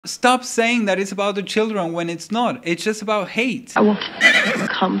Stop saying that it's about the children when it's not. It's just about hate. I will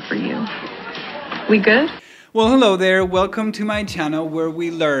come for you. We good? Well, hello there. Welcome to my channel where we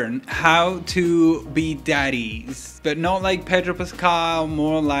learn how to be daddies. But not like Pedro Pascal,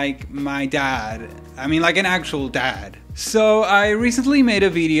 more like my dad. I mean, like an actual dad. So I recently made a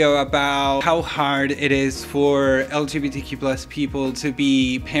video about how hard it is for LGBTQ+ people to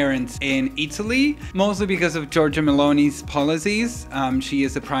be parents in Italy, mostly because of Giorgia Meloni's policies. She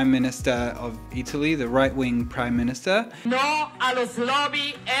is the Prime Minister of Italy, the right-wing Prime Minister. No a los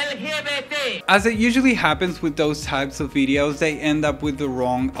lobby LGBT. As it usually happens with those types of videos, they end up with the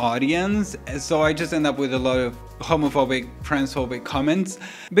wrong audience, so I just end up with a lot of homophobic, transphobic comments.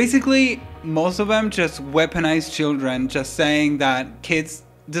 Basically, most of them just weaponize children, just saying that kids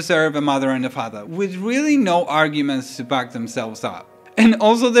deserve a mother and a father, with really no arguments to back themselves up. And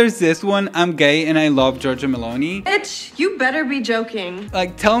also there's this one, I'm gay and I love Giorgia Meloni. Bitch, you better be joking.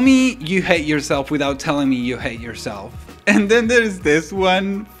 Like, tell me you hate yourself without telling me you hate yourself. And then there's this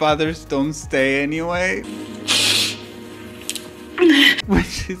one, fathers don't stay anyway.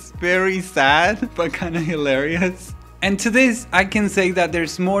 Which is very sad, but kind of hilarious. And to this, I can say that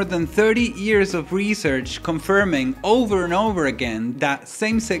there's more than 30 years of research confirming over and over again that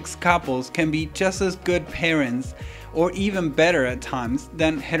same-sex couples can be just as good parents, or even better at times,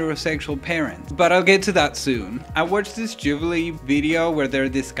 than heterosexual parents. But I'll get to that soon. I watched this Jubilee video where they're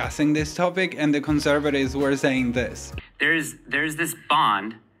discussing this topic and the conservatives were saying this. There's this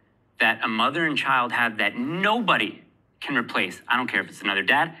bond that a mother and child have that nobody can replace. I don't care if it's another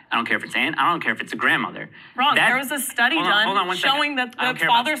dad, I don't care if it's aunt, I don't care if it's a grandmother. Wrong. There was a study done showing that the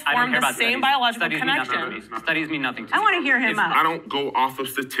fathers form the same biological connection. Studies mean nothing to me. I want to hear him out. I don't go off of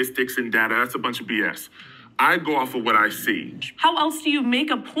statistics and data. That's a bunch of BS. I go off of what I see. How else do you make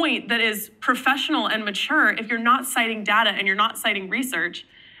a point that is professional and mature if you're not citing data and you're not citing research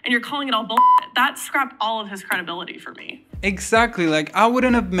and you're calling it all bullshit? That scrapped all of his credibility for me. Exactly, like I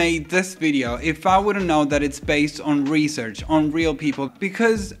wouldn't have made this video if I wouldn't know that it's based on research, on real people,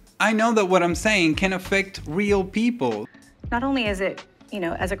 because I know that what I'm saying can affect real people. Not only is it,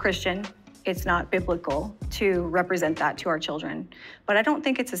 as a Christian, it's not biblical to represent that to our children, but I don't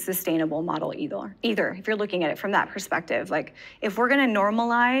think it's a sustainable model either, if you're looking at it from that perspective. Like, if we're gonna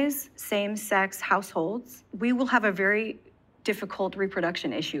normalize same-sex households, we will have a very difficult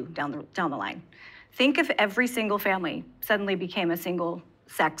reproduction issue down the line. Think if every single family suddenly became a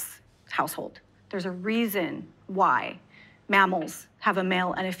single-sex household. There's a reason why mammals have a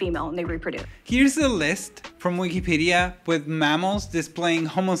male and a female and they reproduce. Here's a list from Wikipedia with mammals displaying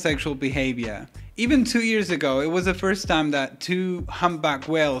homosexual behavior. Even 2 years ago, it was the first time that 2 humpback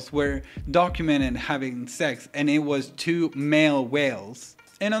whales were documented having sex, and it was 2 male whales.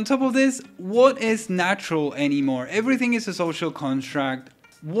 And on top of this, what is natural anymore? Everything is a social construct.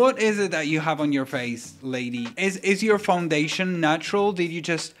 What is it that you have on your face, lady? Is your foundation natural? Did you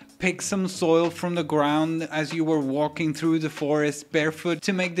just pick some soil from the ground as you were walking through the forest barefoot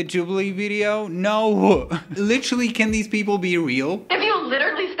to make the Jubilee video? No! Literally, can these people be real? If you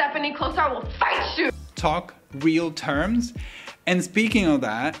literally step any closer, I will fight you. Talk real terms? And speaking of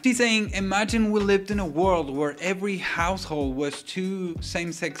that, she's saying, imagine we lived in a world where every household was 2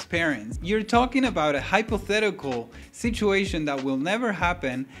 same-sex parents. You're talking about a hypothetical situation that will never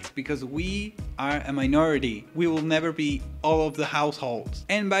happen because we are a minority. We will never be all of the households.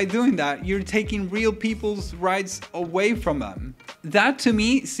 And by doing that, you're taking real people's rights away from them. That to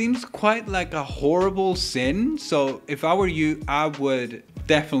me seems quite like a horrible sin. So if I were you, I would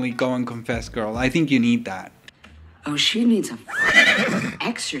definitely go and confess, girl. I think you need that. Oh, she needs a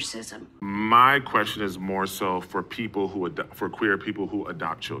exorcism. My question is more so for people for queer people who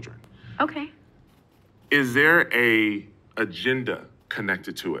adopt children. Okay. Is there a agenda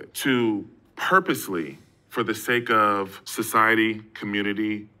connected to it to purposely, for the sake of society,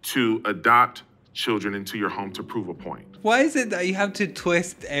 community, to adopt children into your home to prove a point? Why is it that you have to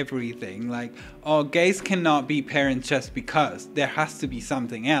twist everything? Like, oh, gays cannot be parents just because. There has to be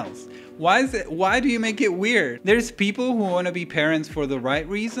something else. Why do you make it weird? There's people who want to be parents for the right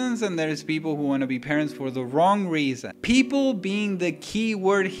reasons, and there's people who want to be parents for the wrong reason. People being the key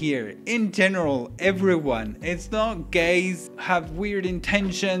word here. In general, everyone. It's not gays have weird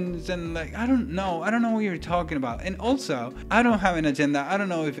intentions and like, I don't know what you're talking about. And also, I don't have an agenda. I don't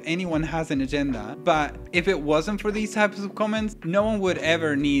know if anyone has an agenda, but if it wasn't for these types of comments, no one would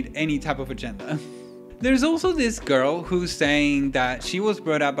ever need any type of agenda. There's also this girl who's saying that she was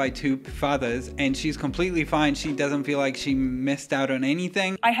brought up by 2 fathers and she's completely fine. She doesn't feel like she missed out on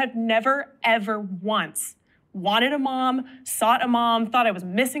anything. I had never, ever once wanted a mom, sought a mom, thought I was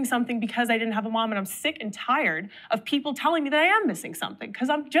missing something because I didn't have a mom, and I'm sick and tired of people telling me that I am missing something, because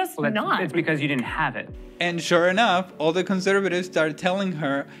I'm just not. It's because you didn't have it. And sure enough, all the conservatives start telling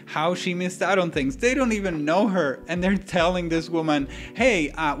her how she missed out on things. They don't even know her, and they're telling this woman,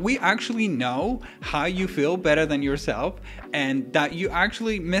 hey, we actually know how you feel better than yourself, and that you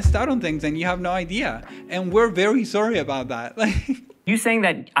actually missed out on things and you have no idea. And we're very sorry about that. You saying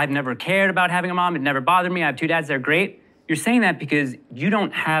that I've never cared about having a mom, it never bothered me, I have 2 dads, they're great. You're saying that because you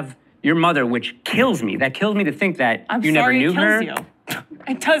don't have your mother, which kills me. That kills me to think that you never knew her. You.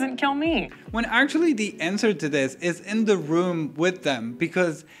 It doesn't kill me. When actually the answer to this is in the room with them,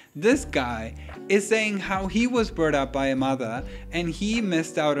 because this guy is saying how he was brought up by a mother and he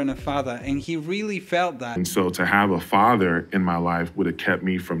missed out on a father, and he really felt that. And so to have a father in my life would have kept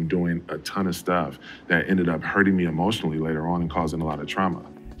me from doing a ton of stuff that ended up hurting me emotionally later on and causing a lot of trauma.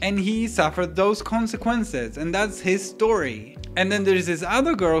 And he suffered those consequences, and that's his story. And then there's this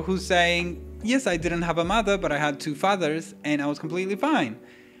other girl who's saying, yes, I didn't have a mother, but I had 2 fathers and I was completely fine.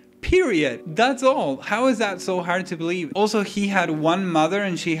 Period. That's all. How is that so hard to believe? Also, he had 1 mother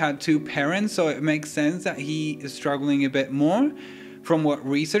and she had 2 parents, so it makes sense that he is struggling a bit more from what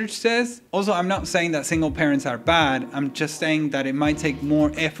research says. Also, I'm not saying that single parents are bad. I'm just saying that it might take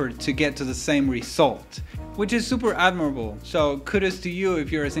more effort to get to the same result, which is super admirable. So kudos to you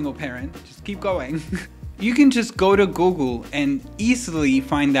if you're a single parent. Just keep going. You can just go to Google and easily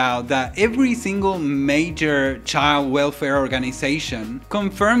find out that every single major child welfare organization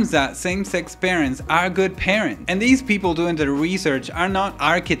confirms that same-sex parents are good parents. And these people doing the research are not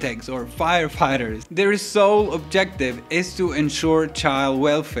architects or firefighters. Their sole objective is to ensure child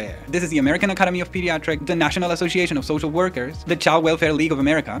welfare. This is the American Academy of Pediatrics, the National Association of Social Workers, the Child Welfare League of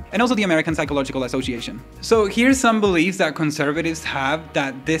America, and also the American Psychological Association. So here's some beliefs that conservatives have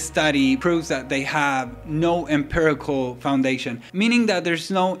that this study proves that they have no empirical foundation, meaning that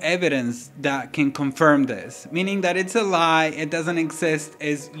there's no evidence that can confirm this, meaning that it's a lie, it doesn't exist,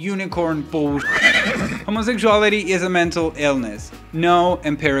 is unicorn bullshit. Homosexuality is a mental illness. No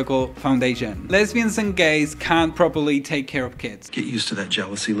empirical foundation. Lesbians and gays can't properly take care of kids. Get used to that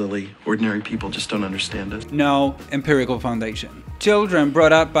jealousy, Lily. Ordinary people just don't understand it. No empirical foundation. Children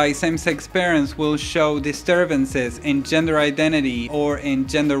brought up by same-sex parents will show disturbances in gender identity or in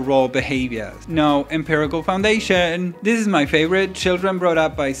gender role behaviors. No empirical foundation. This is my favorite. Children brought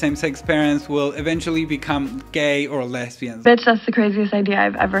up by same-sex parents will eventually become gay or lesbians. Bitch, that's the craziest idea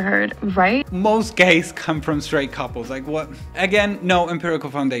I've ever heard, right? Most gays come from straight couples. Like what? Again, no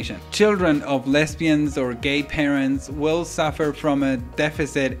empirical foundation. Children of lesbians or gay parents will suffer from a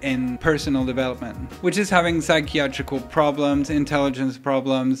deficit in personal development, which is having psychiatrical problems, intelligence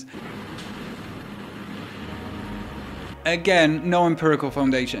problems. Again, no empirical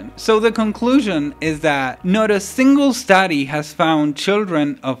foundation. So the conclusion is that not a single study has found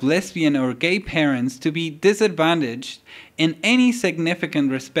children of lesbian or gay parents to be disadvantaged in any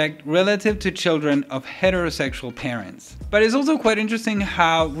significant respect relative to children of heterosexual parents. But it's also quite interesting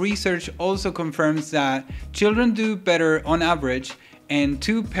how research also confirms that children do better on average in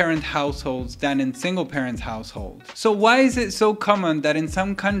 2-parent households than in single-parent households. So why is it so common that in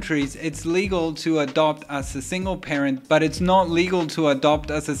some countries it's legal to adopt as a single parent, but it's not legal to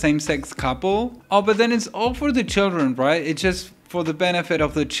adopt as a same-sex couple? Oh, but then it's all for the children, right? It's just for the benefit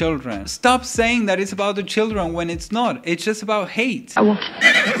of the children. Stop saying that it's about the children when it's not. It's just about hate. I will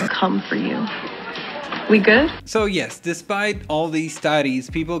come for you. We good? So yes, despite all these studies,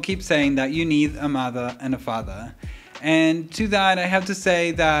 people keep saying that you need a mother and a father. And to that, I have to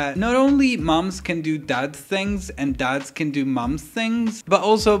say that not only moms can do dad things and dads can do moms things, but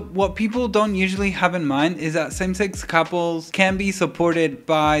also what people don't usually have in mind is that same-sex couples can be supported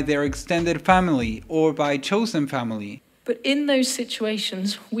by their extended family or by chosen family. But in those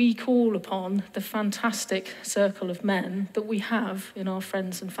situations, we call upon the fantastic circle of men that we have in our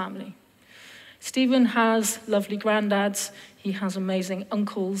friends and family. Stephen has lovely granddads, he has amazing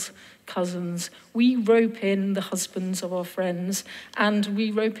uncles, cousins. We rope in the husbands of our friends and we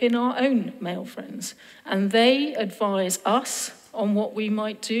rope in our own male friends. And they advise us on what we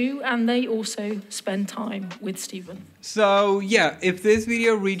might do, and they also spend time with Stephen. So yeah, if this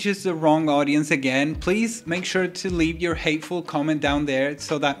video reaches the wrong audience again, please make sure to leave your hateful comment down there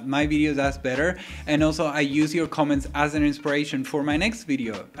so that my video does better, and also I use your comments as an inspiration for my next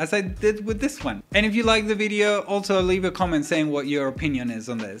video, as I did with this one. And if you like the video, also leave a comment saying what your opinion is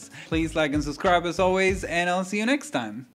on this. Please like and subscribe as always, and I'll see you next time.